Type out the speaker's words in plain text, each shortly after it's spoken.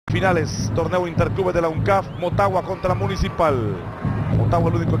Finales, torneo interclubes de la UNCAF, Motagua contra Municipal. Motagua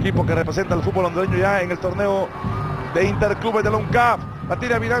es el único equipo que representa el fútbol hondureño ya en el torneo de interclubes de la UNCAF. La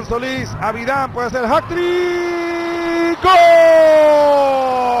tira Avidán Solís, Avidán puede hacer hat-trick. ¡Gol!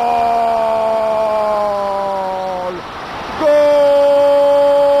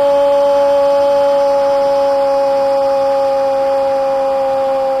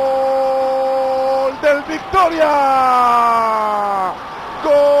 ¡Gol del Victoria!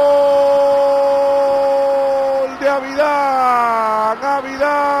 ¡Gol de Avidán!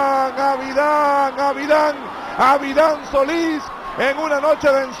 Avidán Solís en una noche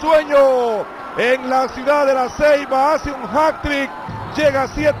de ensueño en la ciudad de La Ceiba hace un hat-trick, llega a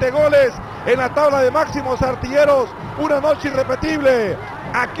 7 goles en la tabla de máximos artilleros, una noche irrepetible.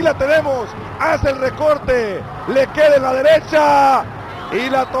 Aquí la tenemos, hace el recorte, le queda en la derecha y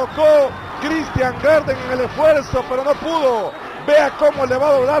la tocó Cristian Garden en el esfuerzo, pero no pudo. Vea cómo le va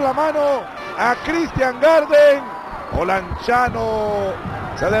a doblar la mano a Cristian Garden. Olanchano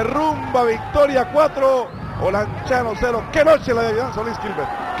se derrumba, Victoria 4, Olanchano 0. ¡Qué noche la de Avidán Solís, Gilbert!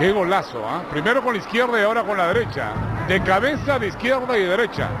 ¡Qué golazo! ¿Eh? Primero con la izquierda y ahora con la derecha. De cabeza, de izquierda y de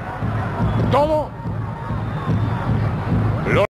derecha. Todo